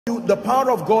The power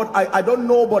of God, I don't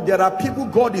know, but there are people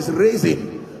God is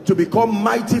raising to become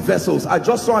mighty vessels. I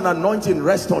just saw an anointing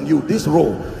rest on you, this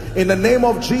row. In the name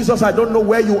of Jesus, I don't know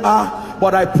where you are,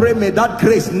 but I pray may that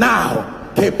grace now,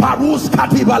 let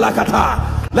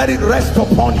it rest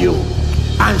upon you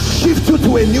and shift you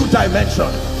to a new dimension.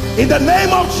 In the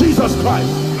name of Jesus Christ.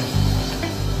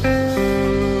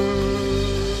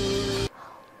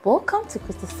 Welcome to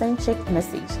Christocentric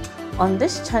Message. On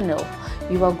this channel,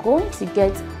 you are going to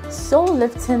get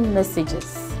soul-lifting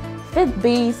messages,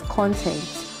 faith-based content,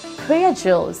 prayer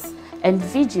drills, and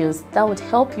videos that would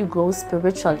help you grow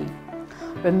spiritually.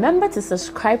 Remember to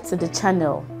subscribe to the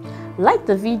channel, like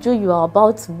the video you are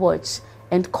about to watch,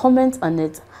 and comment on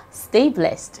it. Stay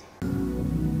blessed.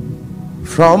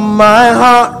 From my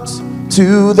heart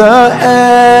to the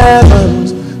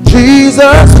heavens,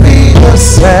 Jesus be the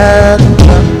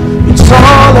center. It's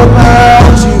all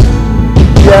about you.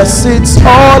 Yes, it's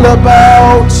all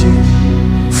about you.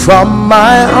 From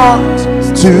my heart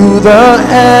to the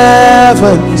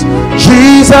heavens,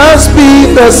 Jesus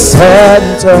be the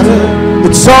center.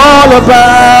 It's all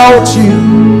about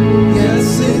you.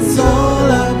 Yes, it's all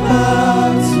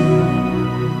about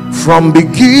you. From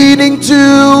beginning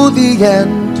to the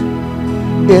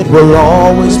end, it will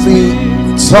always be,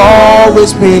 it's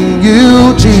always been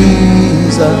you,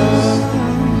 Jesus.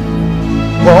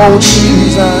 Oh,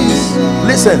 Jesus.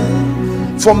 Listen,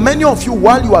 for many of you,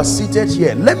 while you are seated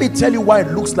here, let me tell you why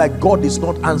it looks like God is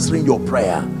not answering your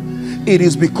prayer. It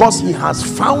is because he has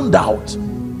found out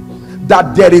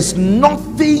that there is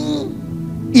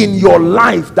nothing in your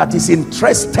life that is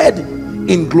interested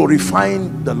in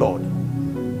glorifying the Lord.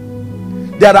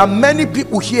 There are many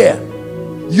people here,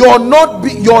 you're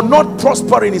not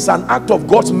prospering is an act of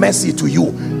God's mercy to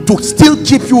you to still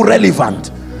keep you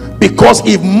relevant. Because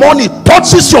if money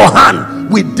touches your hand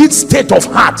with this state of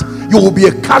heart, you will be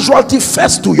a casualty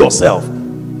first to yourself.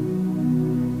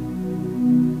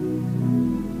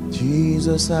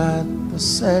 Jesus at the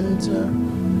center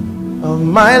of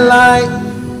my life.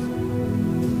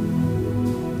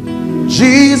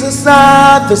 Jesus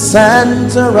at the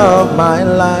center of my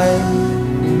life.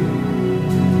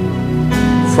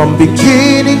 From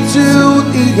beginning to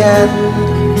the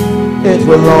end, it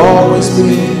will always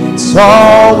be, it's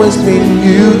always been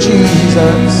you,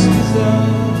 Jesus.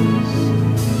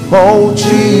 Oh,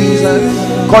 Jesus.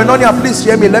 Koinonia, please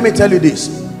hear me. Let me tell you this.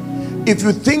 If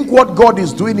you think what God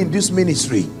is doing in this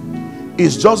ministry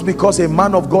is just because a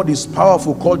man of God is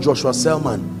powerful called Joshua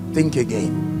Selman, think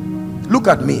again. Look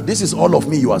at me. This is all of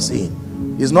me you are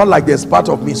seeing. It's not like there's part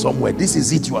of me somewhere. This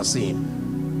is it you are seeing.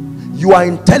 You are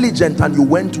intelligent and you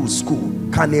went to school.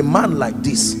 Can a man like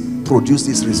this produce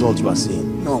this result you are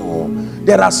seeing? No.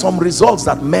 There are some results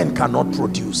that men cannot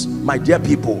produce. My dear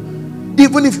people,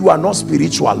 even if you are not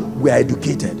spiritual, we are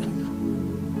educated.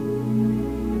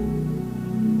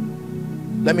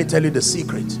 Let me tell you the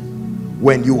secret.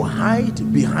 When you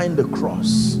hide behind the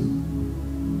cross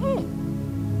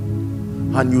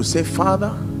and you say,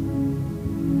 Father,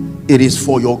 it is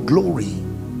for your glory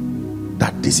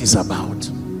that this is about.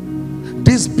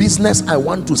 This business I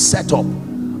want to set up,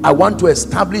 I want to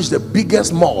establish the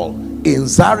biggest mall in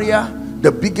Zaria,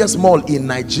 the biggest mall in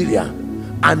Nigeria,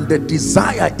 and the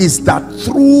desire is that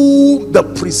through the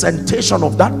presentation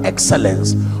of that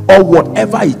excellence or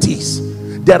whatever it is,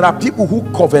 there are people who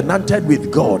covenanted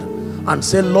with God and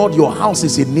say, Lord, your house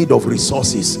is in need of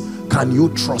resources, can you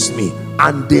trust me?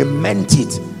 And they meant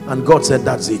it, and God said,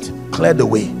 that's it, clear the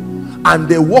way. And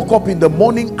they woke up in the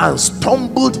morning and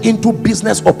stumbled into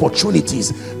business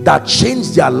opportunities that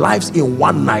changed their lives in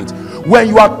one night. When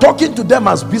you are talking to them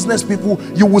as business people,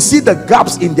 you will see the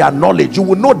gaps in their knowledge. You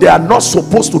will know they are not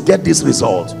supposed to get this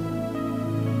result.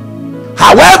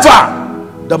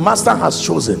 However, the master has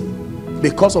chosen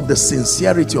because of the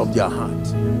sincerity of their heart.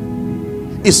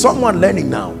 Is someone learning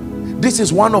now? This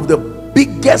is one of the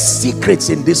biggest secrets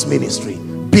in this ministry.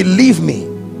 Believe me.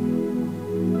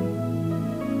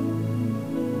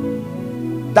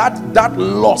 That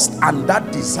lust and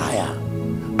that desire,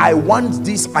 I want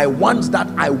this, I want that,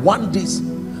 I want this,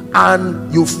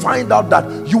 and you find out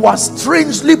that you are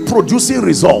strangely producing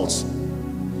results,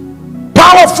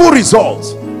 powerful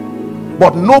results,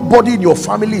 but nobody in your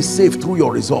family is saved through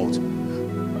your result.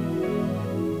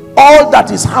 All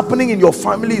that is happening in your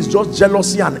family is just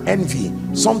jealousy and envy.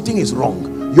 Something is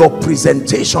wrong. Your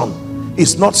presentation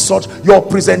is not such. Your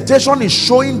presentation is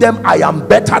showing them I am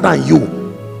better than you.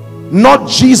 Not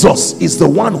Jesus is the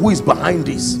one who is behind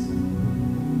this.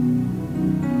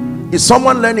 Is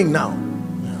someone learning now?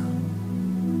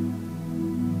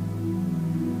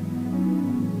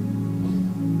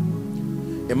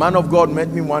 A man of God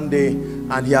met me one day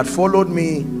and he had followed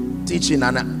me teaching,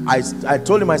 and I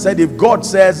told him, I said, if God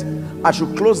says I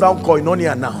should close down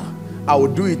Koinonia now, I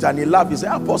will do it. And he laughed. He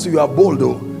said, Apostle, you are bold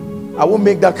though. I won't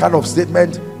make that kind of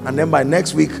statement, and then by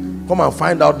next week come and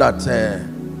find out that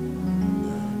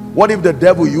what if the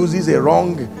devil uses a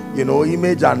wrong, you know,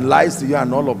 image and lies to you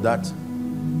and all of that.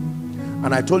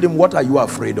 And I told him, what are you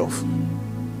afraid of?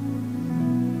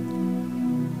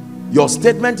 Your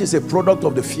statement is a product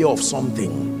of the fear of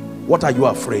something. What are you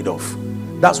afraid of?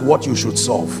 That's what you should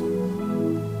solve.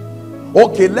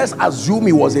 Okay, let's assume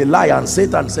it was a lie and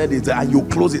Satan said it and you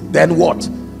close it. Then what?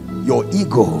 Your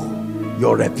ego,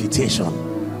 your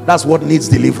reputation. That's what needs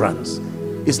deliverance.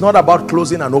 It's not about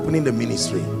closing and opening the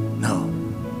ministry. No,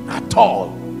 at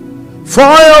all. For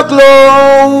your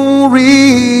glory,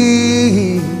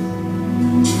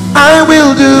 I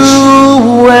will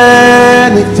do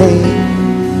anything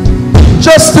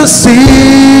just to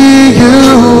see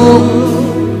you,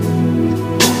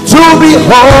 to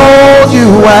behold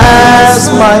you as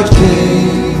my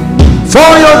King.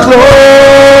 For your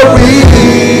glory,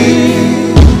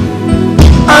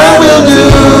 I will do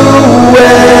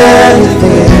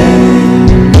anything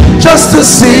just to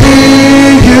see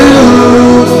you,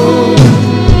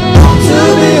 to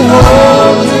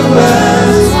behold you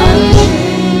as my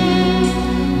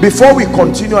King. Before we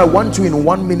continue, I want you in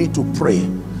 1 minute to pray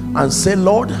and say,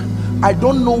 Lord, I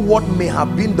don't know what may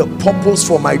have been the purpose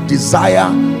for my desire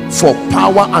for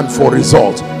power and for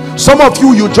results. Some of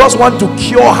you, you just want to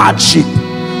cure hardship.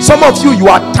 Some of you, you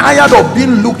are tired of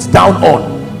being looked down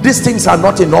on. These things are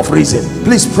not enough reason.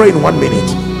 Please pray in 1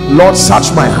 minute. Lord,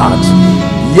 search my heart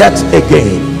yet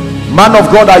again. Man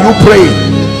of God, are you praying?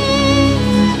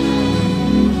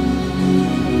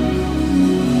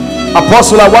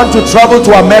 Apostle, I want to travel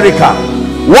to America.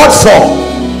 What for?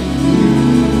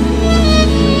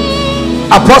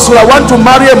 Apostle, I want to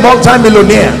marry a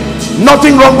multi-millionaire.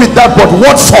 Nothing wrong with that, but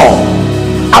what for?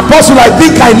 Apostle, I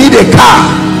think I need a car,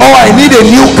 or I need a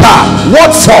new car.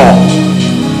 What for?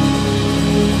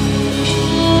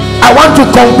 I want to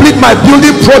complete my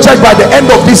building project by the end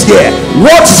of this year.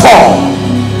 What for?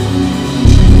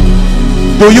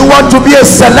 Do you want to be a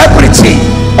celebrity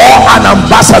or an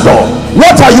ambassador?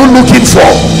 What are you looking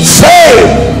for? Fame,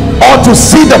 or to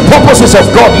see the purposes of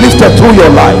God lifted through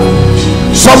your life?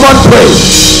 Someone pray.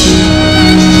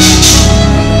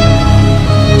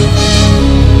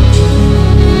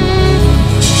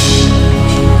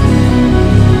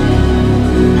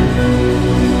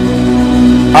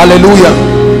 Hallelujah.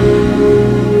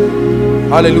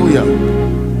 Hallelujah.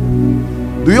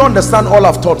 Do you understand all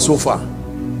I've taught so far?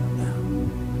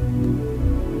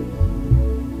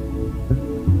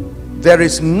 There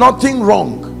is nothing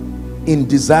wrong in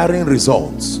desiring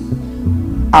results.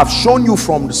 I've shown you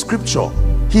from the scripture.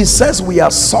 He says we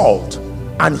are salt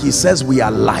and he says we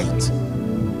are light.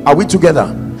 Are we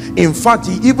together? In fact,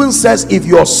 he even says if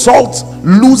your salt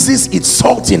loses its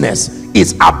saltiness,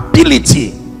 its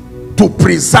ability to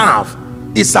preserve,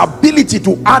 its ability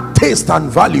to add taste and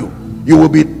value, you will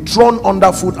be thrown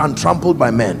underfoot and trampled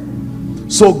by men.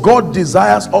 So God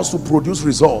desires us to produce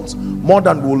results more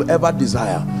than we will ever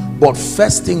desire. But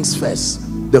first things first,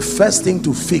 the first thing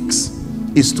to fix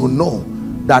is to know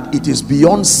that it is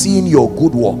beyond seeing your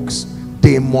good works.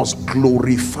 They must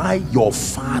glorify your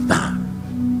Father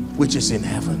which is in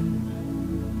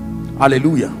heaven.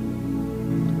 Hallelujah.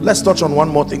 Let's touch on one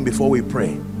more thing before we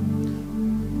pray.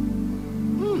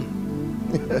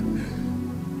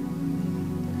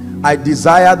 I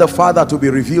desire the Father to be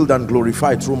revealed and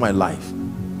glorified through my life.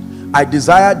 I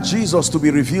desire Jesus to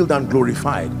be revealed and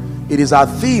glorified. It is our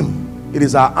theme, it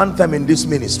is our anthem in this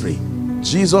ministry.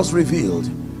 Jesus revealed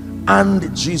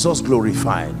and Jesus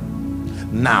glorified.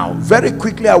 Now, very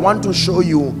quickly, I want to show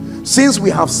you, since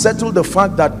we have settled the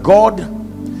fact that God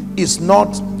is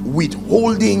not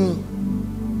withholding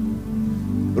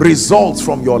results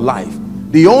from your life,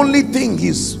 the only thing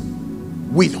He's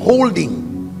withholding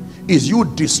is you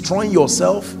destroying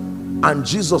yourself and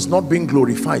Jesus not being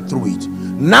glorified through it.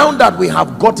 Now that we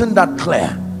have gotten that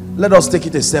clear, let us take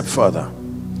it a step further.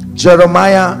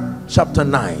 Jeremiah chapter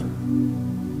 9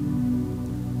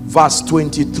 verse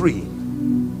 23.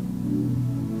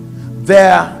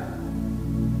 There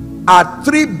are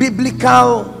three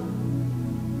biblical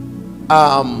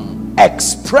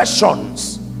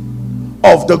expressions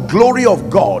of the glory of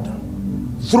God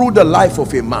through the life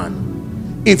of a man.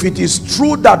 If it is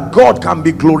true that God can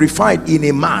be glorified in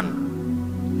a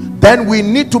man, then we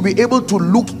need to be able to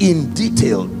look in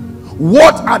detail.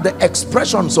 What are the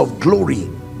expressions of glory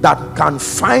that can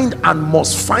find and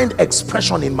must find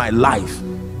expression in my life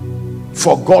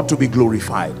for God to be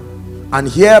glorified? And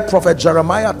here prophet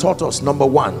Jeremiah taught us, number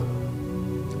one,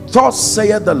 thus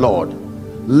saith the Lord,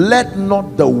 let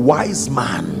not the wise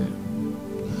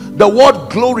man. The word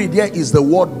glory there is the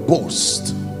word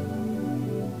boast.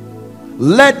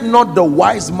 Let not the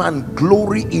wise man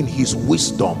glory in his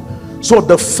wisdom. So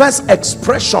the first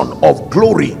expression of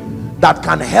glory that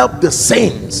can help the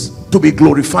saints to be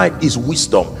glorified is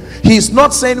wisdom. He is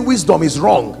not saying wisdom is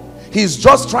wrong. He is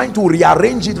just trying to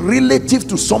rearrange it relative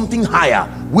to something higher,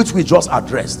 which we just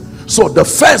addressed. So the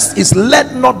first is,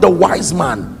 let not the wise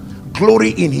man glory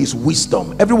in his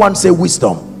wisdom. Everyone say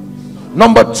wisdom.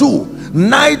 Number two,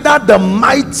 neither the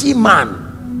mighty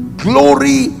man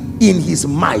glory in his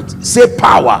might. Say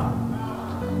power.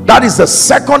 That is the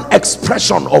second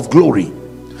expression of glory.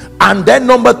 And then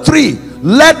number three,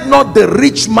 let not the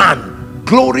rich man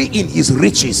glory in his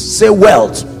riches. Say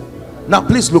wealth. Now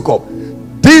please look up.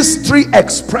 These three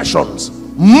expressions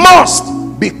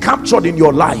must be captured in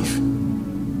your life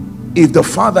if the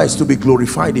Father is to be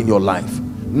glorified in your life.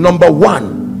 Number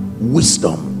one,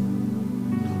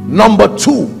 wisdom. Number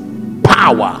two,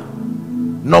 power.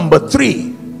 Number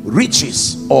three,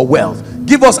 riches or wealth.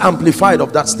 Give us amplified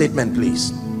of that statement,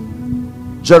 please.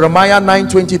 Jeremiah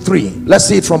 9:23. Let's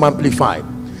see it from amplified.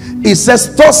 It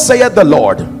says, thus saith the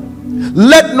Lord,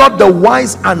 let not the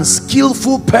wise and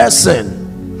skillful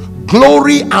person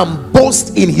glory and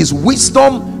boast in his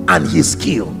wisdom and his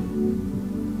skill.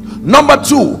 Number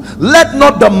two, let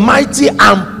not the mighty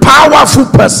and powerful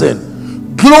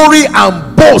person glory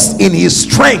and boast in his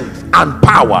strength and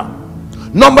power.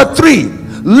 Number three,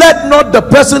 let not the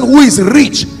person who is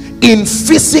rich in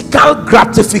physical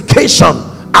gratification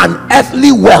and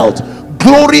earthly wealth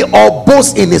glory or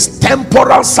boast in his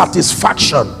temporal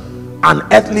satisfaction and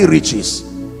earthly riches.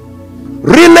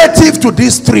 Relative to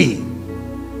these three,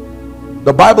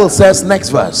 the Bible says, next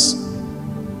verse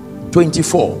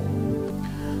 24.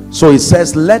 So it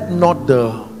says, let not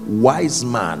the wise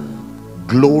man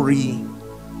glory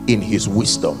in his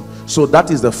wisdom. So that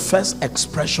is the first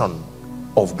expression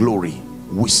of glory,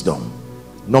 wisdom.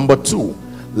 Number two,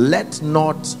 let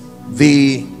not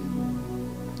the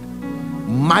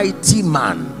mighty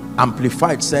man,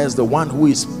 amplified says the one who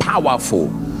is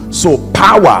powerful. So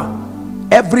power,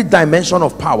 every dimension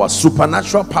of power,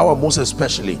 supernatural power most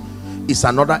especially, is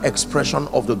another expression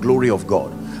of the glory of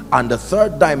God. And the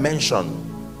third dimension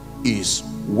is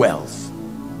wealth.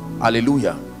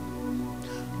 Hallelujah.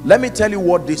 Let me tell you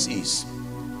what this is.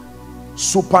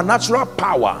 Supernatural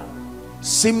power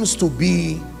seems to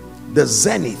be the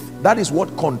zenith. That is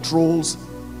what controls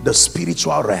the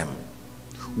spiritual realm.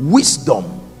 Wisdom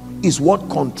is what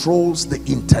controls the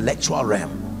intellectual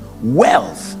realm.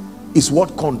 Wealth is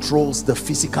what controls the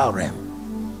physical realm.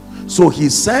 So he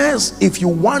says, if you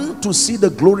want to see the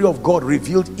glory of God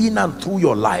revealed in and through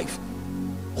your life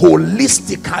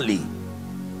holistically,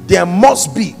 there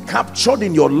must be captured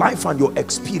in your life and your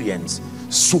experience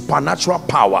supernatural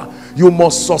power. You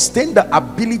must sustain the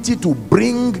ability to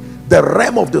bring the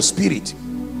realm of the spirit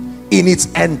in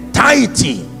its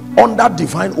entirety under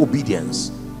divine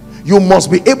obedience. You must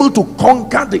be able to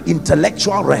conquer the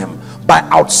intellectual realm by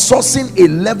outsourcing a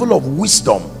level of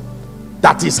wisdom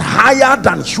that is higher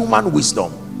than human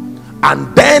wisdom,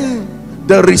 and then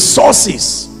the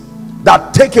resources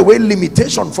that take away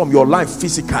limitation from your life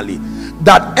physically,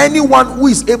 that anyone who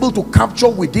is able to capture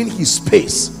within his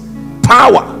space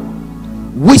power,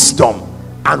 wisdom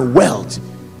and wealth,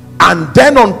 and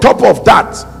then on top of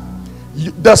that,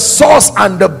 the source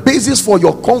and the basis for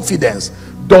your confidence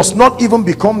does not even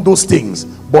become those things,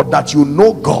 but that you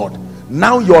know God.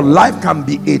 Now your life can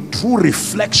be a true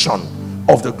reflection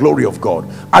of the glory of God.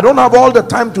 I don't have all the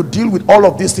time to deal with all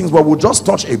of these things, but we'll just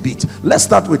touch a bit. Let's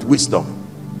start with wisdom.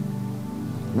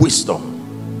 Wisdom.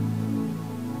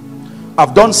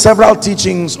 I've done several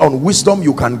teachings on wisdom.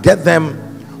 You can get them,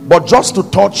 but just to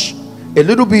touch a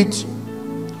little bit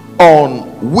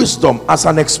on wisdom as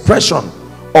an expression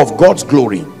of God's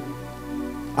glory.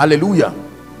 Hallelujah.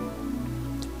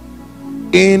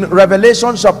 In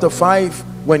Revelation chapter 5,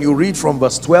 when you read from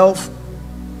verse 12,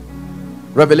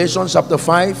 Revelation chapter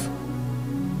 5,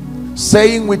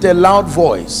 saying with a loud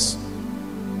voice,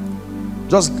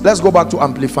 just let's go back to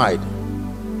amplified.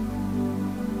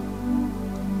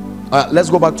 Let's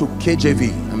go back to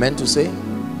KJV. I meant to say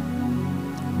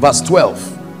verse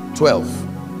 12,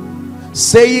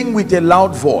 saying with a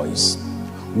loud voice,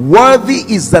 worthy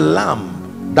is the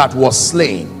Lamb that was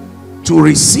slain to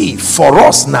receive for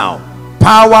us now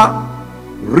power,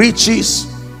 riches,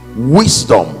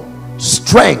 wisdom,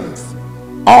 strength,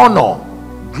 honor,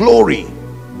 glory,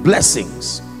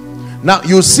 blessings. Now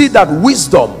you see that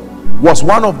wisdom was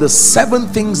one of the 7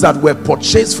 things that were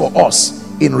purchased for us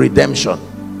in redemption.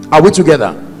 Are we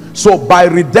together? So by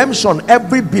redemption,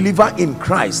 every believer in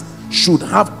Christ should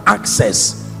have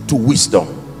access to wisdom.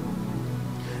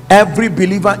 Every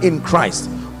believer in Christ.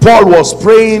 Paul was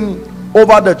praying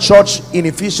over the church in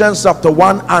Ephesians chapter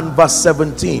 1 and verse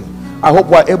 17. I hope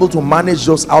we're able to manage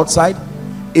those outside.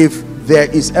 If there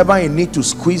is ever a need to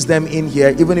squeeze them in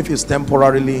here, even if it's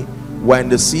temporarily, we're in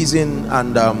the season,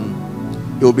 and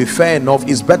it will be fair enough.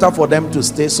 It's better for them to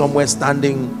stay somewhere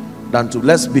standing than to,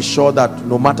 let's be sure that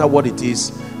no matter what it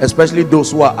is, especially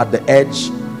those who are at the edge,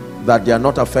 that they are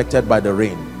not affected by the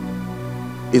rain.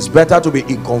 It's better to be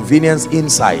inconvenienced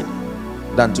inside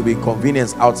than to be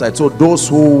inconvenienced outside. So those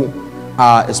who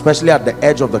are especially at the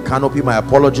edge of the canopy, my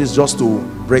apologies, just to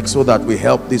break so that we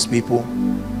help these people.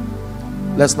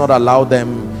 Let's not allow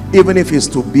them, even if it's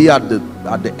to be at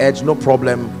the edge, no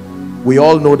problem. We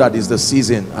all know that it's the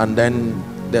season, and then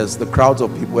there's the crowds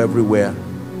of people everywhere.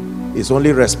 It's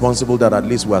only responsible that at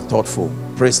least we are thoughtful.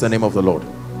 Praise the name of the Lord.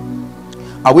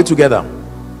 Are we together?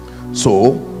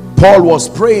 So Paul was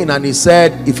praying, and he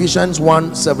said, Ephesians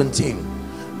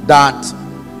 1:17, that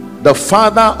the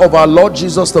Father of our Lord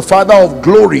Jesus, the Father of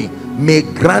glory, may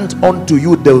grant unto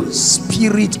you the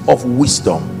spirit of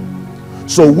wisdom.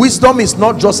 So wisdom is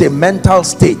not just a mental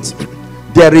state.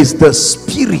 There is the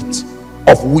spirit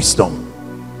of wisdom.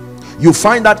 You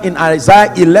find that in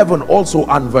Isaiah 11 also,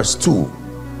 and verse 2.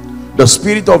 The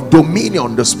spirit of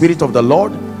dominion, the spirit of the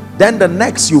Lord. Then the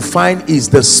next you find is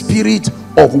the spirit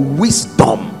of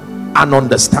wisdom and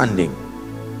understanding.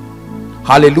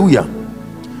 Hallelujah.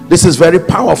 This is very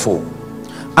powerful.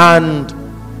 And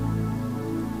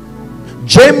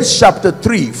James chapter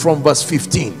 3 from verse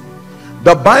 15,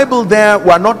 the Bible there,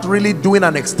 we're not really doing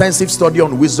an extensive study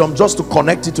on wisdom, just to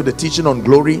connect it to the teaching on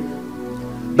glory.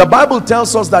 The Bible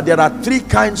tells us that there are three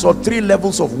kinds or three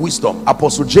levels of wisdom.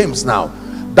 Apostle James now,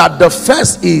 that the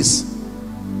first is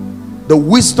the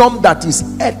wisdom that is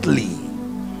earthly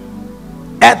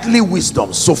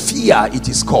wisdom, Sophia it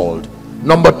is called.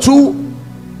 Number two,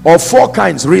 or four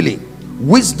kinds really: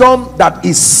 wisdom that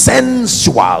is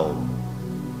sensual,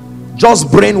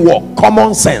 just brain work,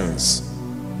 common sense.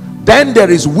 Then there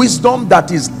is wisdom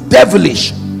that is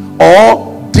devilish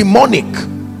or demonic.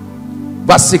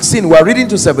 Verse 16, we're reading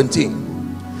to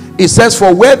 17. It says,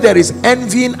 for where there is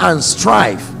envying and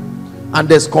strife, and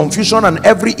there's confusion and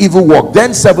every evil work.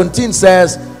 Then 17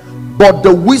 says, but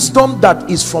the wisdom that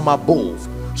is from above.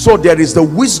 So there is the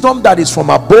wisdom that is from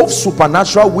above,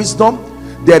 supernatural wisdom.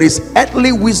 There is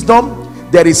earthly wisdom.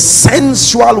 There is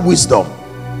sensual wisdom.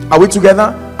 Are we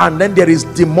together? And then there is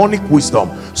demonic wisdom.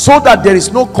 So that there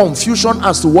is no confusion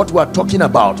as to what we are talking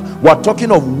about. We are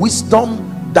talking of wisdom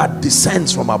that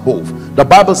descends from above. The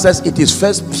Bible says it is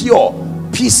first pure,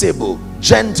 peaceable,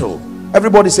 gentle.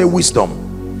 Everybody say wisdom.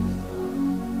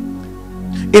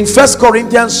 In 1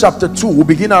 Corinthians chapter 2, we'll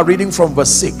begin our reading from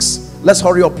verse 6. Let's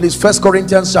hurry up please. 1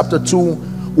 Corinthians chapter 2,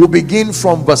 we'll begin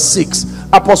from verse 6.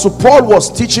 Apostle Paul was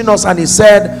teaching us, and he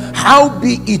said,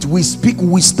 howbeit we speak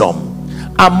wisdom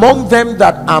among them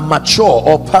that are mature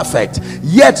or perfect,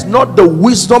 yet not the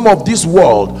wisdom of this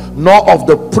world, nor of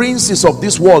the princes of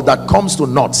this world that comes to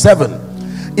naught.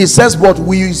 7. It says, but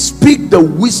we speak the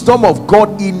wisdom of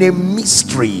God in a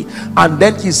mystery. And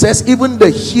then he says, even the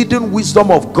hidden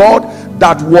wisdom of God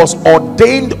that was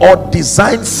ordained or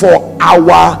designed for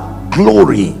our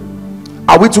glory.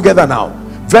 Are we together now?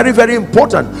 Very, very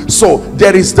important. So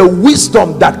there is the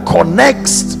wisdom that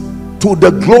connects to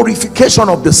the glorification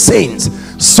of the saints,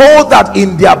 so that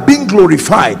in their being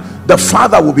glorified, the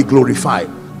Father will be glorified.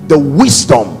 The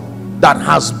wisdom that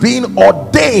has been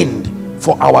ordained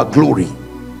for our glory.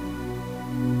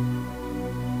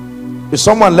 Is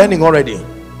someone learning already?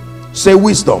 Say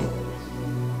wisdom.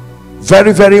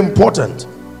 Very, very important.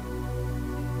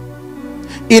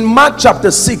 In Mark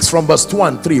chapter 6 from verse 2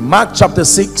 and 3. Mark chapter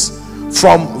 6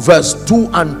 from verse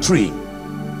 2 and 3.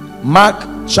 Mark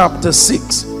chapter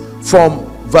 6 from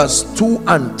verse 2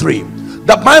 and 3.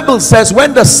 The Bible says,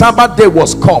 when the Sabbath day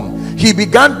was come, he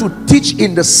began to teach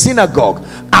in the synagogue,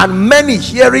 and many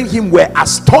hearing him were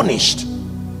astonished,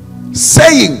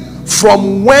 saying,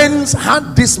 from whence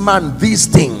had this man these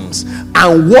things,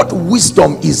 and what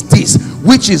wisdom is this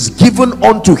which is given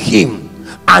unto him,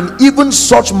 and even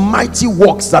such mighty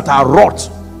works that are wrought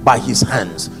by his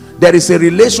hands? There is a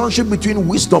relationship between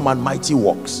wisdom and mighty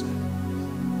works.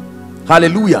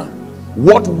 Hallelujah.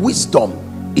 What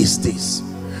wisdom is this?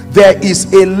 There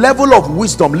is a level of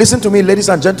wisdom. Listen to me, ladies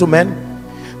and gentlemen.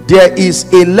 There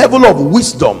is a level of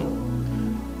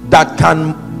wisdom that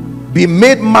can be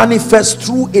made manifest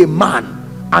through a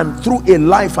man and through a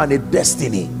life and a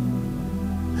destiny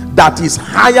that is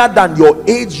higher than your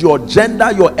age, your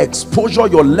gender, your exposure,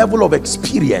 your level of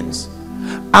experience.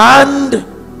 And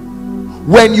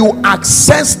when you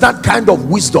access that kind of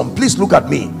wisdom, please look at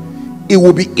me, it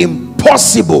will be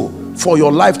impossible for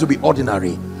your life to be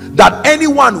ordinary. That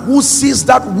anyone who sees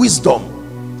that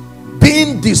wisdom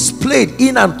being displayed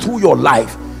in and through your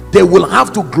life, they will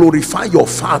have to glorify your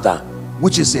Father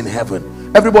which is in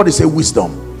heaven. Everybody say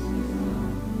wisdom.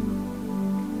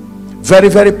 Very,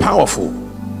 very powerful.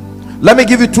 Let me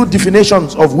give you two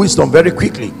definitions of wisdom very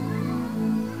quickly.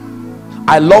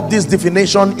 I love this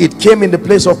definition. It came in the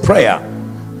place of prayer.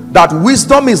 That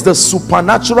wisdom is the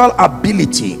supernatural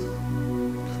ability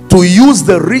to use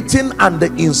the written and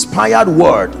the inspired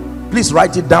word. Please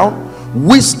write it down.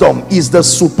 Wisdom is the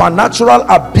supernatural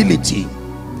ability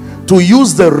to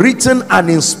use the written and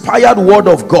inspired word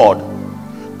of God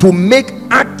to make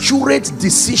accurate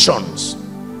decisions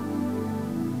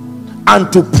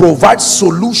and to provide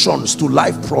solutions to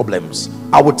life problems.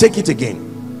 I will take it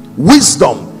again.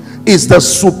 Wisdom is the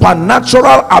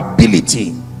supernatural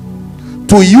ability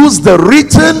to use the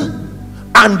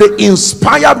written and the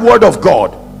inspired word of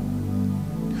God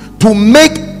to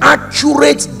make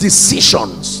accurate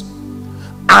decisions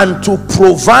and to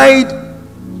provide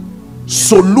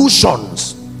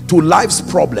solutions to life's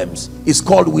problems. Is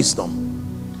called wisdom.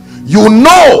 You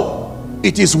know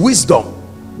it is wisdom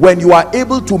when you are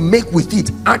able to make with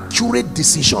it accurate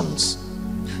decisions.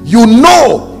 You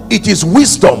know it is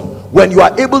wisdom when you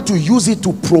are able to use it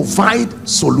to provide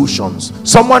solutions.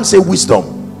 Someone say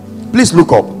wisdom. Please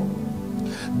look up.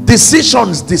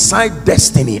 Decisions decide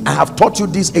destiny. I have taught you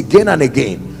this again and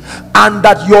again. And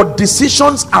that your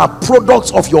decisions are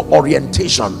products of your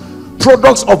orientation,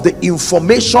 products of the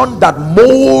information that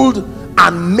mold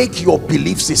and make your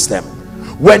belief system.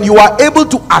 When you are able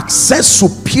to access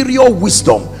superior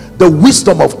wisdom, the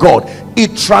wisdom of God,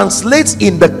 it translates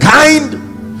in the kind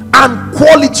and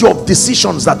quality of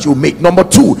decisions that you make. Number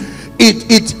two,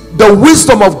 the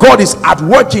wisdom of God is at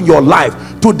work in your life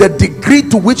to the degree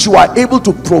to which you are able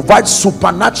to provide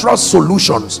supernatural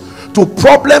solutions to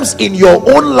problems in your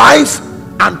own life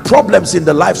and problems in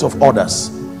the lives of others.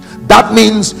 That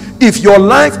means if your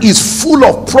life is full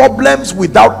of problems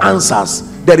without answers,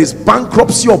 there is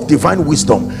bankruptcy of divine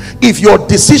wisdom. If your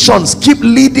decisions keep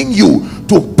leading you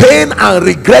to pain and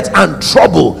regret and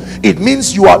trouble, it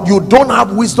means you don't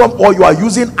have wisdom, or you are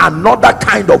using another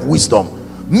kind of wisdom.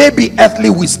 Maybe earthly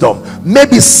wisdom,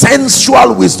 maybe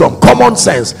sensual wisdom, common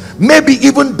sense, maybe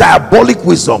even diabolic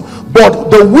wisdom. But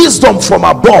the wisdom from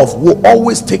above will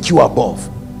always take you above.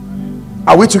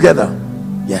 Are we together?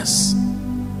 Yes.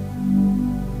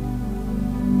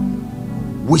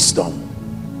 Wisdom.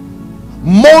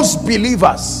 Most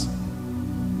believers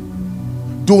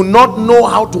do not know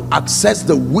how to access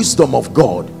the wisdom of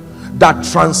God that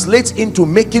translates into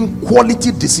making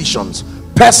quality decisions,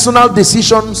 personal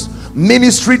decisions,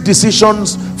 ministry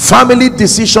decisions, family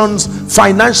decisions,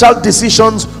 financial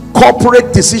decisions,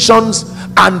 corporate decisions,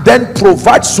 and then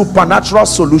provide supernatural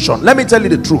solution. Let me tell you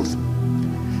the truth.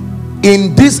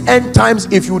 In these end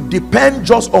times, if you depend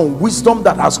just on wisdom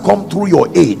that has come through your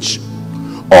age,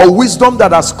 or wisdom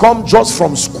that has come just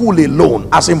from school alone,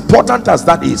 as important as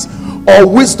that is, or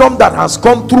wisdom that has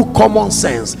come through common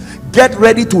sense, get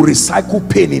ready to recycle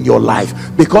pain in your life,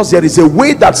 because there is a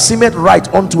way that seemeth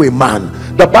right unto a man.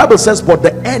 The Bible says, but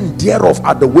the end thereof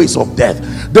are the ways of death.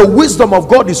 The wisdom of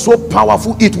God is so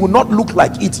powerful, it will not look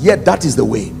like it, yet that is the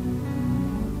way.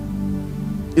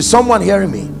 Is someone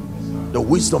hearing me? The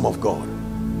wisdom of God.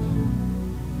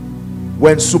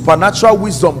 When supernatural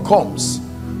wisdom comes,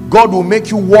 God will make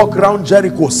you walk around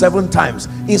Jericho 7 times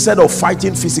instead of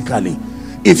fighting physically.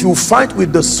 If you fight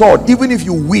with the sword, even if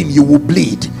you win, you will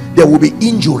bleed. There will be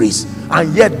injuries,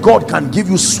 and yet God can give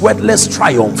you sweatless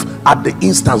triumph at the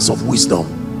instance of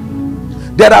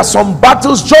wisdom. There are some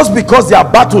battles, just because they are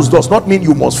battles does not mean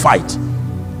you must fight.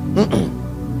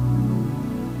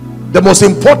 The most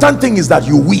important thing is that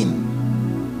you win.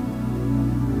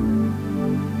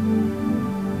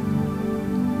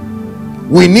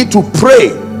 We need to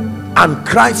pray and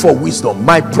cry for wisdom.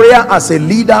 My prayer as a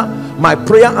leader, my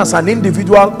prayer as an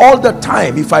individual, all the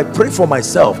time, if I pray for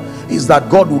myself, is that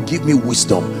God will give me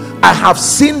wisdom. I have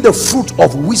seen the fruit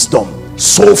of wisdom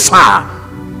so far.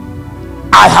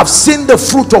 I have seen the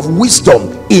fruit of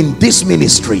wisdom in this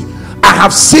ministry. I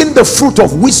have seen the fruit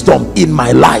of wisdom in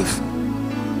my life.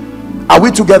 Are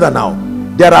we together now?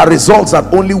 There are results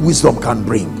that only wisdom can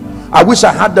bring. I wish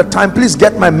I had the time. Please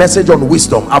get my message on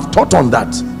wisdom. I've taught on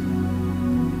that.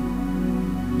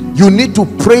 You need to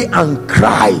pray and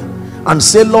cry and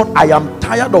say, Lord, I am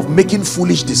tired of making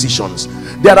foolish decisions.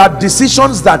 There are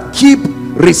decisions that keep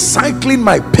recycling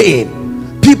my pain.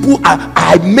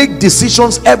 I make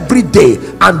decisions every day,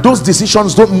 and those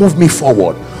decisions don't move me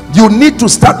forward. You need to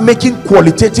start making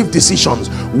qualitative decisions.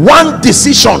 One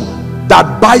decision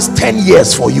that buys 10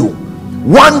 years for you.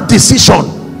 One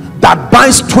decision that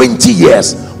buys 20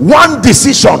 years, one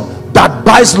decision that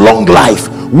buys long life,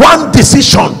 one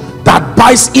decision that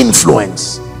buys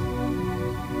influence.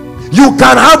 You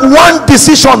can have one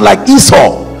decision like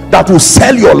Esau that will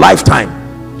sell your lifetime.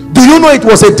 Do you know it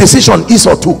was a decision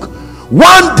Esau took?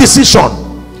 One decision,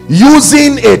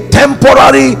 using a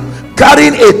temporary,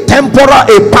 carrying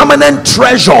a permanent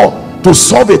treasure to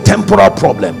solve a temporal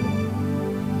problem.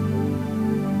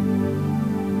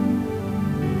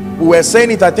 We were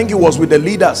saying it, I think it was with the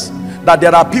leaders, that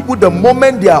there are people, the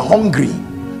moment they are hungry,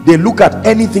 they look at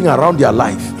anything around their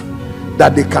life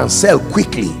that they can sell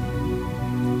quickly.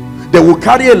 They will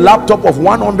carry a laptop of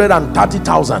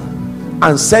 130,000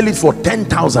 and sell it for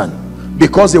 10,000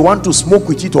 because they want to smoke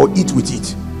with it or eat with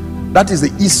it. That is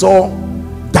the Esau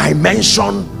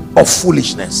dimension of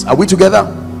foolishness. Are we together?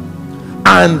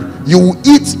 And you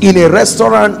eat in a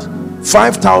restaurant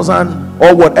 5,000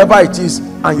 or whatever it is,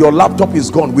 and your laptop is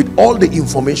gone with all the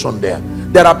information there.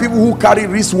 There are people who carry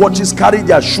wristwatches, carry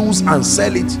their shoes and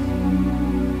sell it.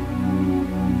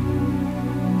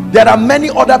 There are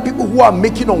many other people who are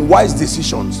making unwise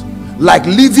decisions, like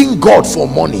leaving God for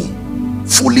money.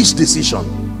 Foolish decision.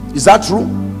 Is that true?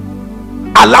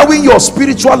 Allowing your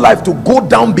spiritual life to go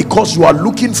down because you are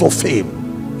looking for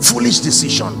fame. Foolish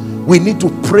decision. We need to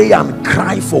pray and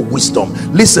cry for wisdom.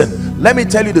 Listen, let me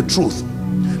tell you the truth.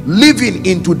 Living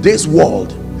in today's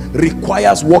world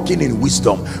requires walking in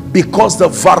wisdom, because the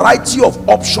variety of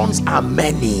options are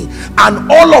many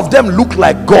and all of them look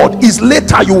like God. Is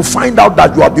later you will find out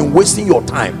that you have been wasting your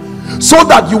time, so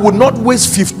that you would not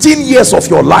waste 15 years of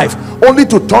your life only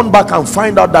to turn back and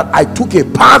find out that I took a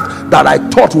path that I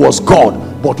thought was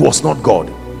God but was not God.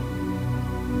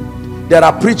 There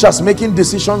are preachers making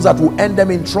decisions that will end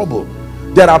them in trouble.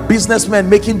 There are businessmen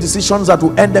making decisions that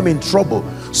will end them in trouble.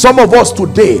 Some of us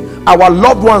today, our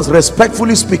loved ones,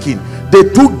 respectfully speaking, they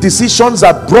took decisions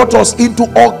that brought us into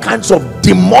all kinds of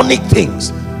demonic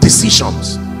things.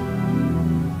 Decisions.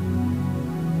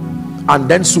 And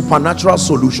then supernatural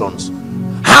solutions.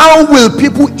 How will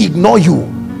people ignore you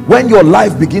when your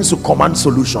life begins to command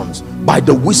solutions? By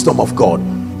the wisdom of God.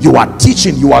 You are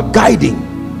teaching, you are guiding,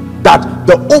 that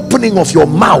the opening of your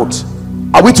mouth,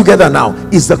 are we together now,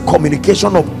 is the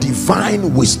communication of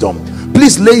divine wisdom.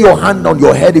 Please lay your hand on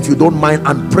your head if you don't mind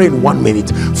and pray in 1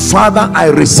 minute. Father, I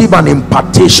receive an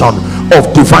impartation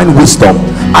of divine wisdom.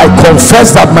 I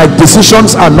confess that my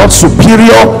decisions are not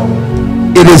superior.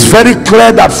 It is very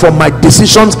clear that from my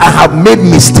decisions I have made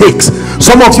mistakes.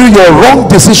 Some of you, your wrong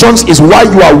decisions is why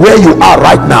you are where you are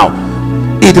right now.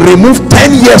 It removed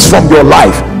 10 years from your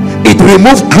life. It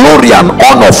removed glory and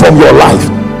honor from your life.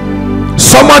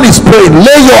 Someone is praying.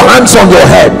 Lay your hands on your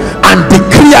head and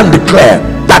decree and declare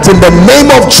that in the name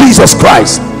of Jesus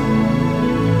Christ,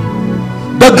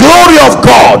 the glory of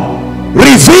God,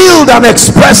 revealed and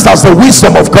expressed as the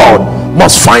wisdom of God,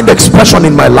 must find expression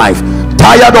in my life.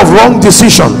 Tired of wrong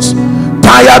decisions,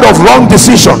 tired of wrong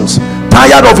decisions,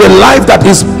 tired of a life that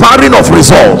is barren of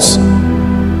results.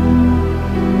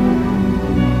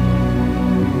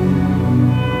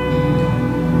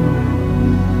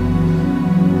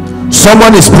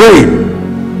 Someone is praying.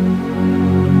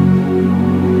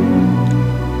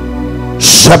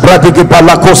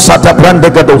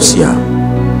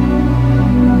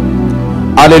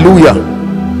 Hallelujah.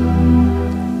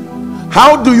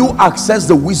 How do you access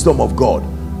the wisdom of God?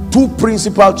 Two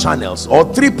principal channels,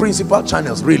 or three principal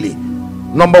channels really.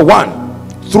 Number one,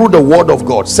 through the word of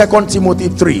God. 2 Timothy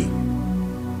 3.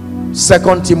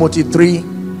 2 Timothy 3,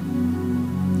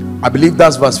 I believe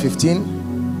that's verse 15.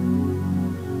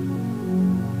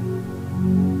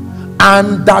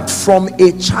 And that from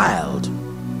a child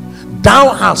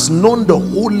thou hast known the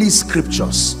holy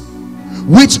scriptures,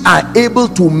 which are able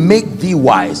to make thee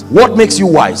wise. What makes you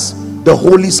wise? The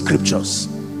holy scriptures.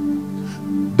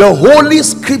 The holy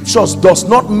scriptures does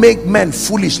not make men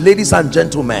foolish, ladies and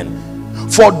gentlemen.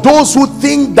 For those who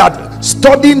think that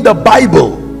studying the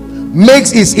Bible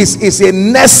is a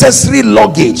necessary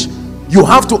luggage, you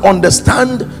have to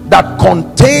understand that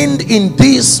contained in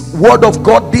this word of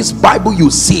God, this Bible you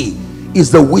see, is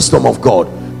the wisdom of God.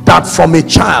 That from a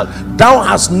child thou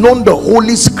hast known the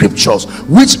holy scriptures,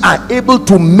 which are able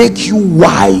to make you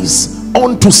wise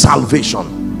unto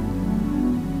salvation.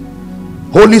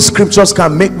 Holy scriptures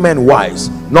can make men wise.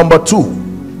 Number two,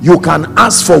 you can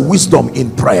ask for wisdom in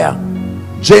prayer.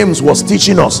 James was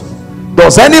teaching us,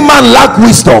 does any man lack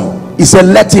wisdom? He said,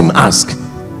 let him ask.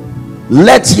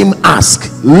 Let him ask.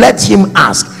 Let him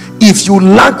ask. If you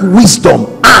lack wisdom,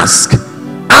 ask.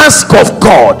 Ask of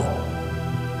God.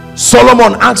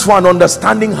 Solomon asked for an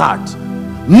understanding heart.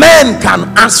 Men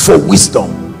can ask for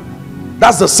wisdom.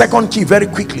 That's the second key, very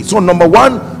quickly. So number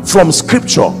one, from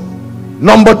scripture.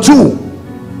 Number two,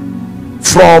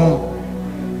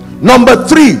 number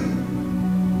three,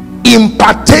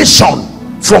 impartation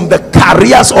from the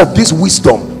carriers of this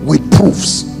wisdom with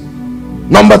proofs.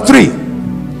 Number three,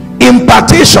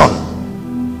 impartation.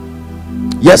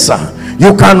 Yes, sir.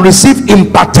 You can receive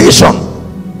impartation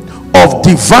of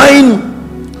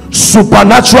divine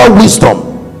supernatural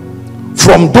wisdom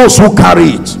from those who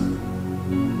carry it.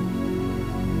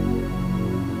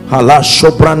 There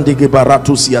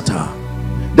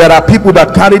are people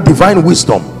that carry divine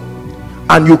wisdom,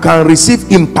 and you can receive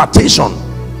impartation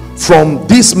from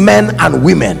these men and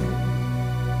women.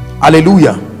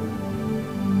 Hallelujah.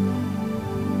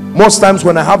 Most times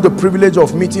when I have the privilege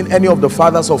of meeting any of the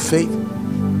fathers of faith,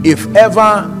 if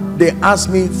ever they ask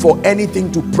me for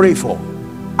anything to pray for,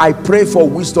 I pray for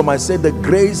wisdom. I say the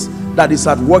grace that is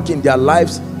at work in their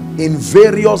lives in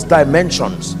various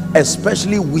dimensions,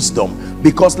 especially wisdom.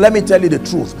 Because let me tell you the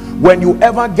truth, when you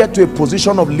ever get to a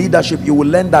position of leadership, you will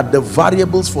learn that the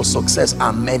variables for success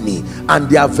are many, and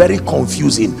they are very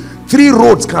confusing. Three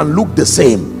roads can look the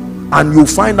same, and you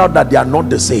find out that they are not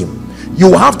the same.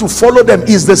 You have to follow them.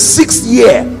 It's the 6th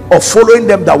year of following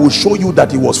them that will show you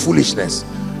that it was foolishness.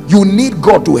 You need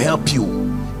God to help you.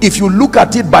 If you look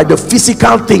at it by the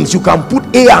physical things, you can put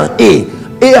A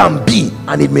and B,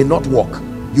 and it may not work.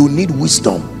 You need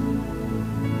wisdom.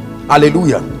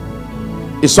 Hallelujah.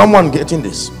 Is someone getting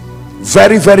this?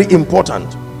 Very, very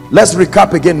important. Let's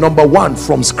recap again. Number one,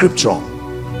 from scripture.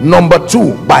 Number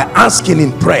two, by asking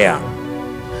in prayer.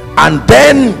 And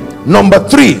then number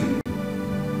three,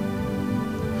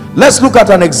 let's look at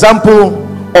an example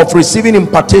of receiving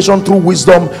impartation through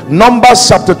wisdom. Numbers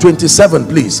chapter 27,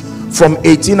 please, from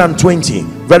 18 and 20,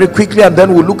 very quickly, and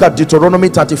then we'll look at Deuteronomy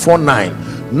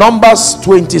 34:9. Numbers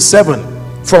 27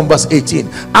 from verse 18.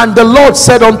 And the Lord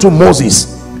said unto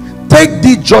Moses, take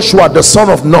thee Joshua the son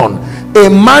of Nun, a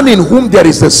man in whom there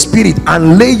is a spirit,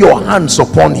 and lay your hands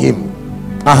upon him.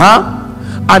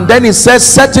 And then it says,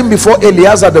 set him before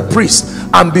Eleazar the priest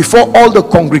and before all the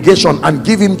congregation, and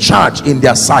give him charge in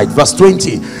their sight. Verse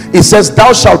 20, it says,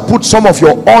 thou shalt put some of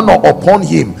your honor upon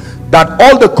him, that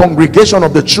all the congregation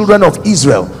of the children of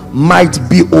Israel might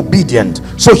be obedient.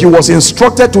 So he was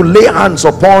instructed to lay hands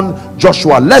upon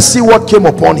Joshua. Let's see what came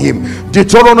upon him.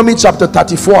 Deuteronomy chapter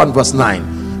 34 and verse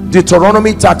 9.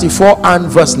 Deuteronomy 34 and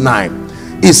verse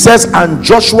 9. It says, and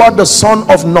Joshua the son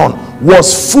of Nun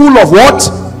was full of what?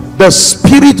 The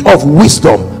spirit of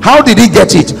wisdom. How did he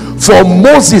get it? For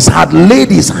Moses had laid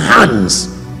his hands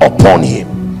upon him.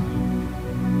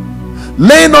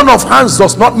 Laying on of hands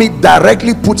does not mean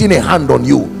directly putting a hand on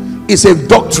you. It's a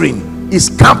doctrine. It's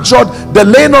captured. The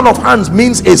laying on of hands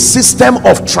means a system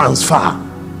of transfer.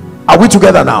 Are we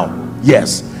together now?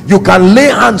 Yes. You can lay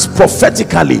hands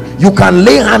prophetically. You can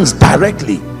lay hands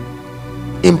directly.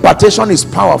 Impartation is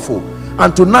powerful.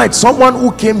 And tonight, someone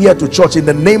who came here to church, in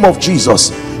the name of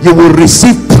Jesus, you will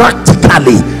receive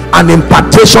practically an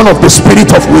impartation of the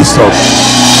spirit of wisdom.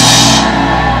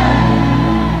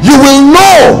 You will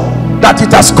know that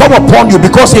it has come upon you,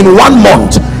 because in 1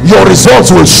 month your results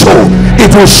will show.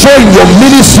 It will show in your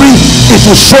ministry, it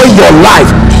will show in your life.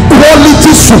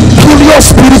 Quality, superior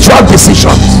spiritual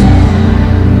decisions.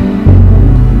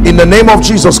 In the name of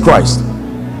Jesus Christ.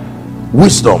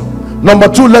 Wisdom. Number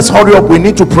two, let's hurry up. We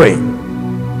need to pray.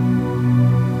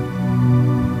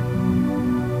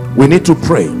 We need to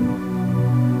pray.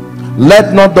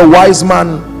 Let not the wise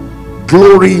man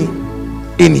glory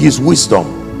in his wisdom.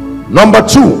 Number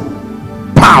two,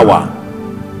 power.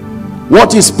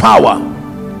 What is power?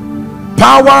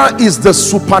 Power is the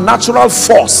supernatural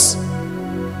force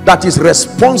that is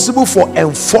responsible for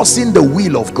enforcing the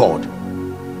will of God.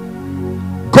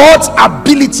 God's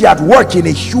ability at work in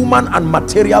a human and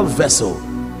material vessel.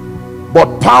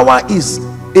 But power is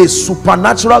a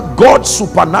supernatural, God's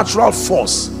supernatural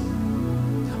force,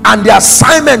 and the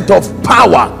assignment of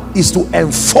power is to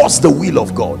enforce the will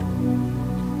of God.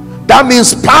 That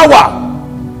means power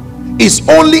is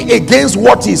only against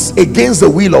what is against the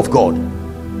will of God.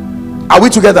 Are we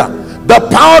together? The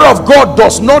power of God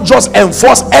does not just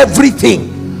enforce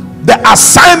everything. The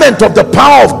assignment of the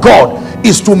power of God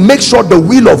is to make sure the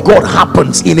will of God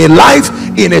happens in a life,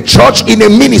 in a church, in a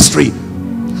ministry.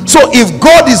 So if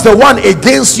God is the one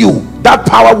against you, that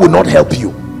power will not help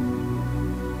you.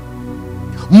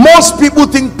 Most people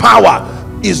think power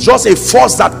is just a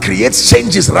force that creates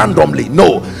changes randomly.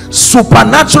 No,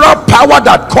 supernatural power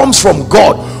that comes from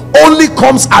God only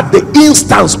comes at the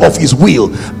instance of his will,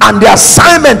 and the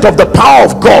assignment of the power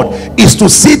of God is to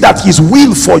see that his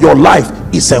will for your life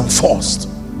is enforced.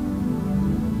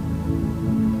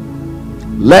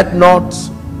 Let not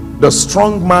the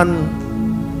strong man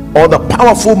or the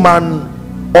powerful man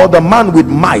or the man with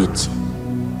might.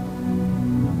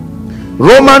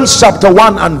 Romans chapter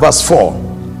 1 and verse 4.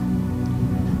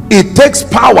 It takes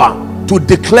power to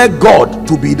declare God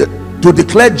to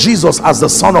declare Jesus as the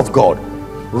Son of God.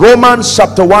 Romans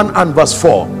chapter 1 and verse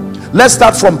 4. Let's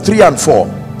start from 3 and 4.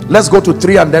 Let's go to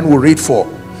 3 and then we'll read 4.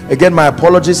 Again, my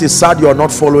apologies, it's sad you are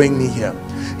not following me here.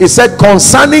 It said,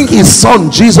 concerning his son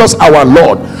Jesus our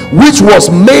Lord, which was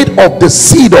made of the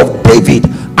seed of David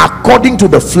according to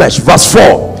the flesh. Verse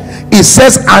 4, it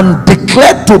says, and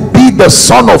declared to be the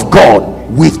Son of God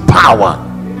with power,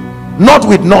 not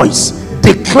with noise.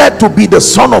 Declared to be the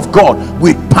Son of God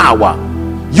with power.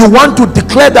 You want to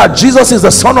declare that Jesus is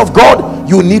the Son of God,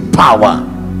 you need power.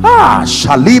 When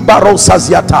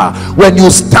you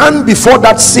stand before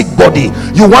that sick body,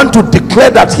 you want to declare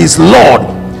that he's Lord,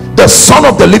 the Son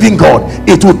of the living God.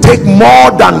 It will take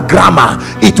more than grammar,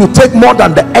 it will take more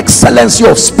than the excellency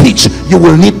of speech. You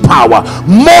will need power.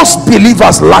 Most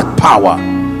believers lack power.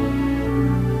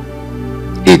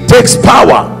 It takes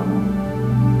power.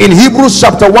 In Hebrews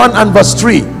chapter 1 and verse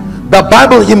 3, the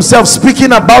Bible himself,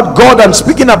 speaking about God and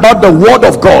speaking about the word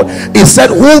of God, he said,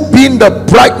 who being the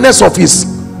brightness of his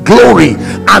glory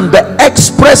and the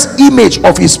express image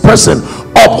of his person,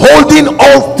 upholding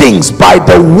all things by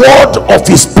the word of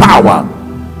his power.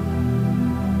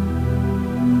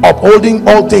 Upholding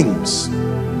all things.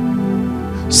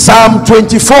 Psalm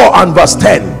 24 and verse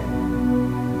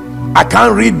 10. I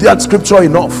can't read that scripture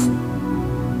enough.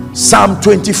 Psalm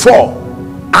 24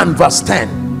 and verse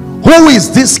 10. Who is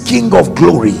this King of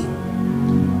glory?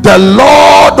 The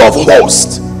Lord of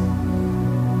hosts.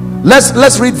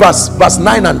 Let's read verse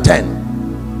 9 and 10.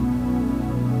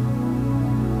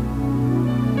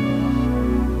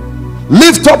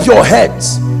 Lift up your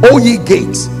heads, O ye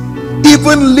gates,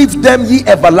 even lift them, ye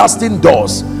everlasting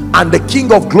doors, and the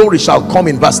King of glory shall come.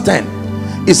 In verse 10,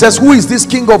 it says, who is this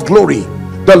King of glory?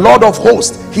 The Lord of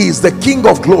hosts. He is the King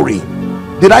of glory.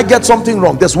 Did I get something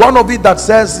wrong? There's one of it that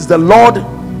says is the Lord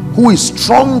who is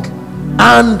strong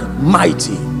and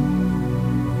mighty.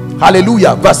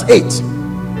 Hallelujah. Verse 8,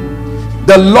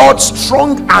 the Lord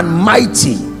strong and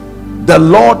mighty, the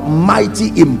Lord mighty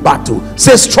in battle.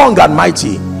 Say strong and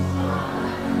mighty.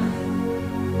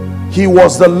 He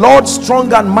was the Lord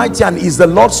strong and mighty, and is the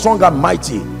Lord strong and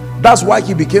mighty. That's why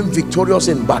he became victorious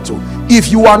in battle.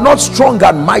 If you are not strong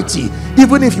and mighty,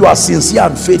 even if you are sincere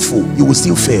and faithful, you will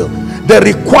still fail. The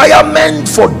requirement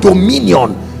for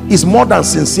dominion is more than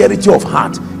sincerity of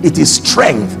heart. It is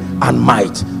strength and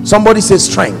might. Somebody say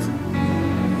strength.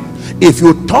 If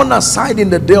you turn aside in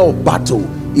the day of battle,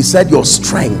 he said your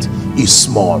strength is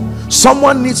small.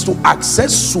 Someone needs to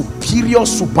access superior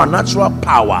supernatural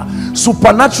power.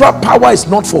 Supernatural power is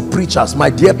not for preachers, my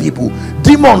dear people.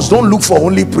 Demons don't look for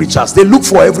only preachers, they look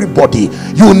for everybody.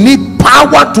 You need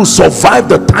power to survive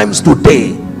the times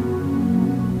today.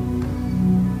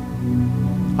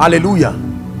 Hallelujah.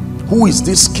 Who is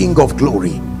this King of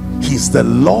glory? He's the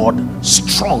Lord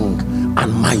strong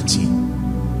and mighty.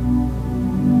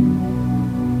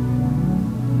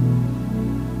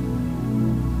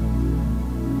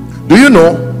 Do you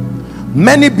know,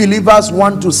 many believers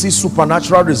want to see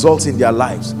supernatural results in their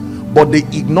lives, but they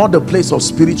ignore the place of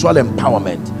spiritual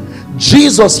empowerment.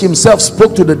 Jesus himself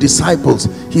spoke to the disciples.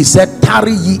 He said,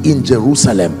 tarry ye in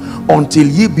Jerusalem until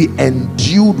ye be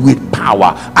endued with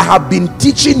power. I have been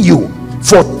teaching you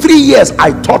for 3 years.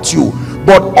 I taught you,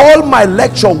 but all my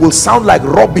lecture will sound like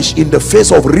rubbish in the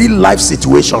face of real life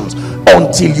situations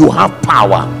until you have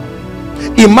power.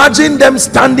 Imagine them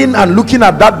standing and looking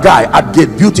at that guy at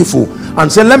Gate Beautiful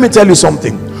and saying, let me tell you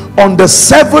something. On the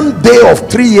 7th day of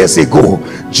 3 years ago,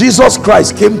 Jesus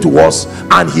Christ came to us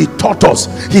and he taught us.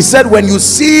 He said, when you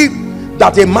see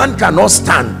that a man cannot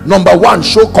stand, number 1,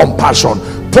 show compassion.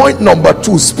 Point number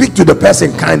 2, speak to the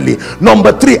person kindly.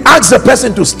 Number 3, ask the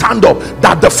person to stand up,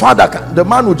 that the father can. The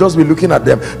man will just be looking at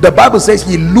them. The Bible says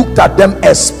he looked at them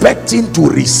expecting to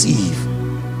receive.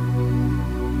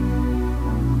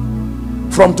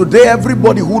 From today,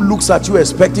 everybody who looks at you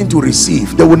expecting to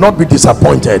receive, they will not be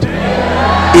disappointed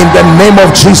in the name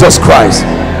of Jesus Christ.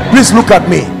 Please look at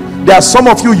me. There are some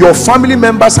of you, your family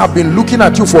members have been looking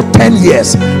at you for 10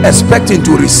 years expecting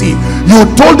to receive. You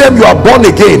told them you are born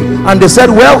again and they said,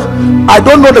 well, I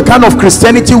don't know the kind of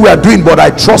Christianity we are doing, but I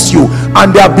trust you.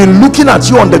 And they have been looking at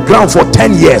you on the ground for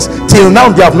 10 years. Till now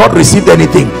they have not received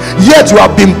anything. Yet you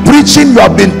have been preaching, you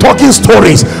have been talking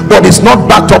stories, but it's not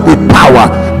backed up with power.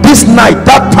 This night,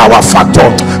 that power factor,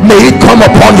 may it come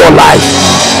upon your life.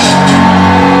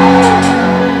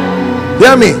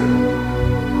 Hear me.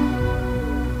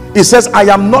 It says, I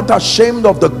am not ashamed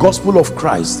of the gospel of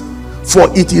Christ, For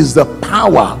it is the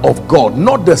power of God,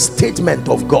 not the statement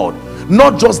of God,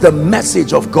 not just the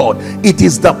message of God. It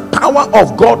is the power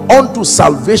of God unto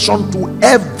salvation to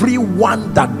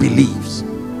everyone that believes.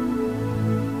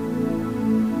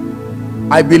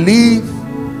 I believe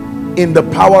in the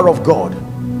power of God.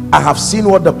 I have seen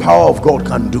what the power of God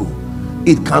can do.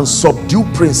 It can subdue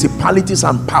principalities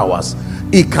and powers.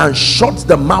 It can shut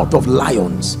the mouth of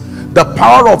lions. The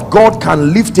power of God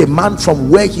can lift a man from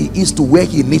where he is to where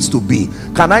he needs to be.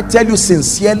 Can I tell you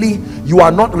sincerely, you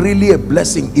are not really a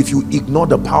blessing if you ignore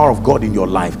the power of God in your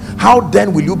life. How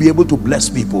then will you be able to bless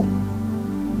people?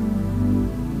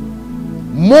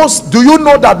 Do you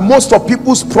know that most of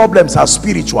people's problems are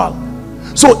spiritual?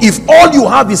 So if all you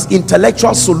have is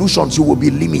intellectual solutions, you will be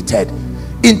limited.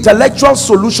 Intellectual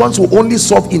solutions will only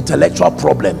solve intellectual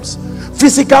problems.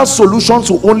 Physical solutions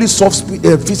will only solve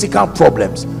physical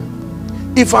problems.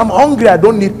 If I'm hungry, I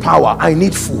don't need power, I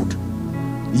need food.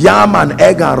 Yam and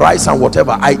egg and rice and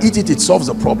whatever, I eat it, it solves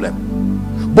the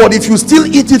problem. But if you still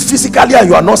eat it physically and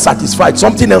you are not satisfied,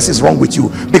 something else is wrong with you,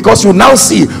 because you now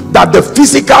see that the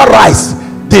physical rice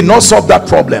did not solve that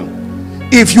problem.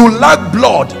 If you lack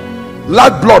blood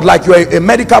like you are a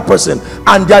medical person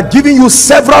and they are giving you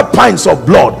several pints of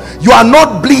blood, you are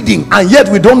not bleeding, and yet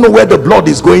we don't know where the blood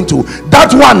is going to.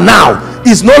 That one now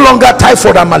is no longer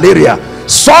typhoid and malaria.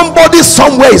 Somebody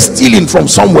somewhere is stealing from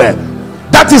somewhere.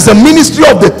 That is the ministry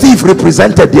of the thief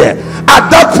represented there. At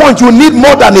that point, you need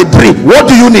more than a drip. What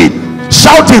do you need?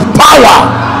 Shout it,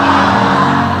 power.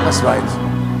 That's right.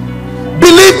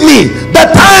 Believe me,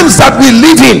 the times that we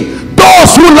live in,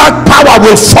 those who lack power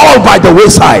will fall by the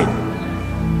wayside.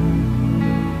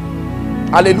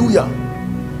 Hallelujah.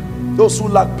 Those who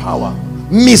lack power,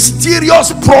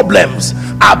 mysterious problems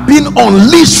are being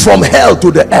unleashed from hell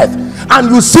to the earth, and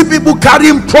you see people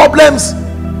carrying problems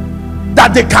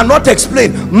that they cannot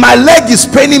explain. My leg is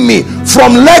paining me.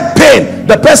 From leg pain,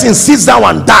 the person sits down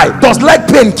and dies. Does leg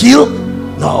pain kill?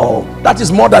 No. That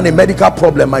is more than a medical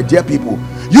problem, my dear people.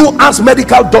 You ask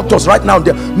medical doctors right now,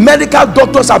 the medical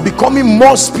doctors are becoming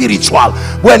more spiritual.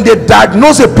 When they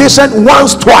diagnose a patient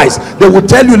once, twice, they will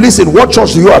tell you, listen, what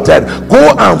church do you attend?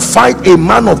 Go and find a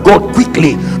man of God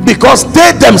quickly, because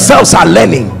they themselves are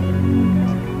learning.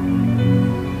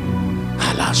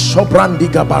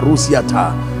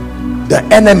 The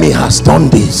enemy has done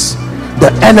this. The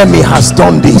enemy has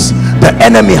done this. The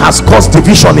enemy has caused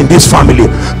division in this family.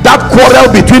 That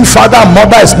quarrel between father and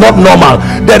mother is not normal.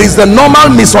 There is a normal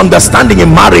misunderstanding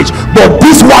in marriage, but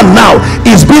this one now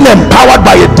is being empowered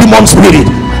by a demon spirit.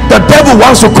 The devil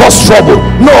wants to cause trouble.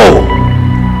 No,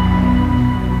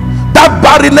 that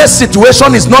barrenness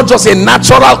situation is not just a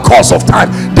natural cause of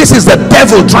time. This is the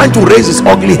devil trying to raise his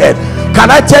ugly head. Can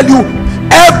I tell you,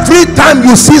 every time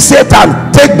you see Satan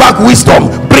take back wisdom,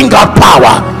 bring out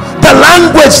power. The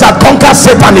language that conquers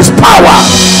Satan is power.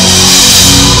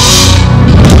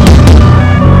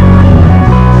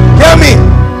 Hear me,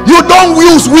 you don't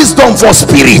use wisdom for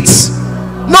spirits.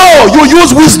 No, you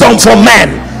use wisdom for men.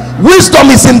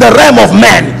 Wisdom is in the realm of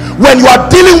men. When you are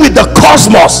dealing with the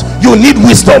cosmos, you need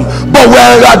wisdom. But when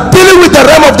you are dealing with the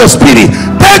realm of the spirit,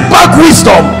 take back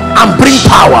wisdom and bring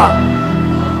power.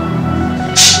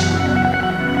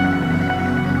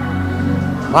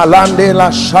 Hear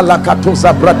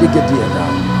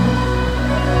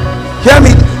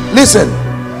me, listen.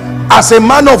 As a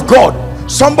man of God,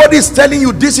 somebody is telling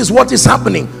you this is what is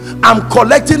happening. I'm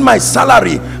collecting my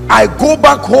salary, I go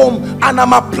back home and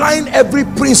I'm applying every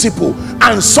principle,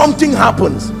 and something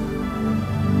happens.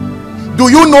 Do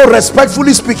you know,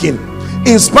 respectfully speaking,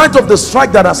 in spite of the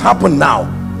strike that has happened now,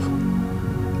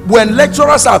 when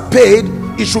lecturers are paid,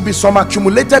 it should be some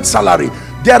accumulated salary.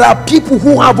 There are people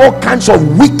who have all kinds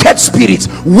of wicked spirits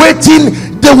waiting.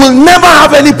 They will never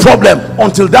have any problem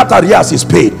until that arrears is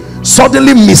paid.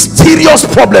 Suddenly mysterious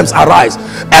problems arise.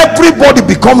 Everybody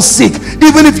becomes sick.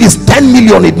 Even if it's 10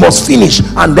 million, it must finish,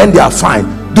 and then they are fine.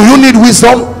 Do you need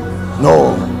wisdom?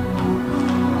 No.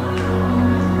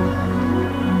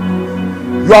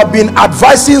 You have been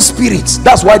advising spirits,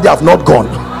 that's why they have not gone.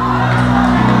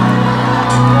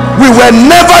 We were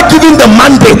never given the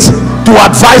mandate to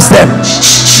advise them.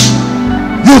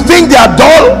 You think they are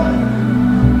dull?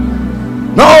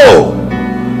 No.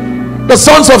 The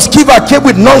sons of Sceva came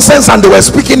with nonsense and they were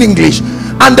speaking English,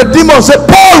 and the demon said,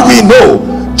 Paul we know,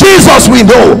 Jesus we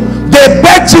know. They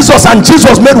begged Jesus and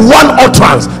Jesus made one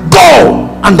utterance, go,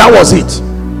 and that was it.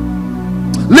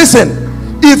 Listen,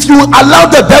 if you allow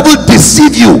the devil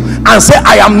deceive you and say,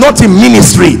 I am not in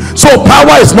ministry, so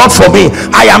power is not for me,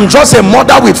 I am just a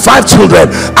mother with 5 children,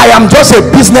 I am just a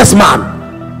businessman.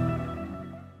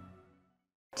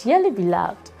 Dearly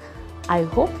beloved, I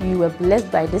hope you were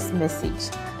blessed by this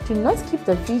message. Do not keep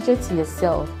the video to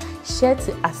yourself. Share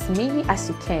to as many as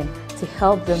you can to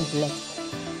help them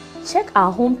bless. Check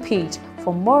our homepage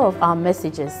for more of our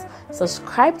messages.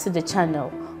 Subscribe to the channel,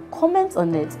 comment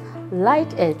on it,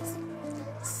 like it.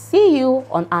 See you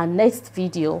on our next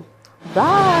video.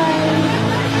 Bye.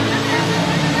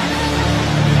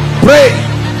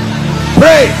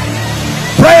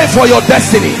 Pray for your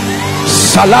destiny.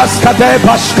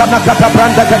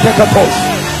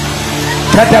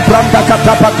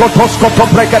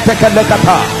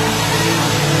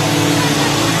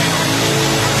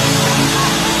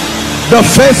 The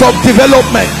phase of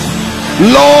development.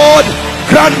 Lord,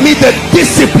 grant me the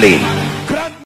discipline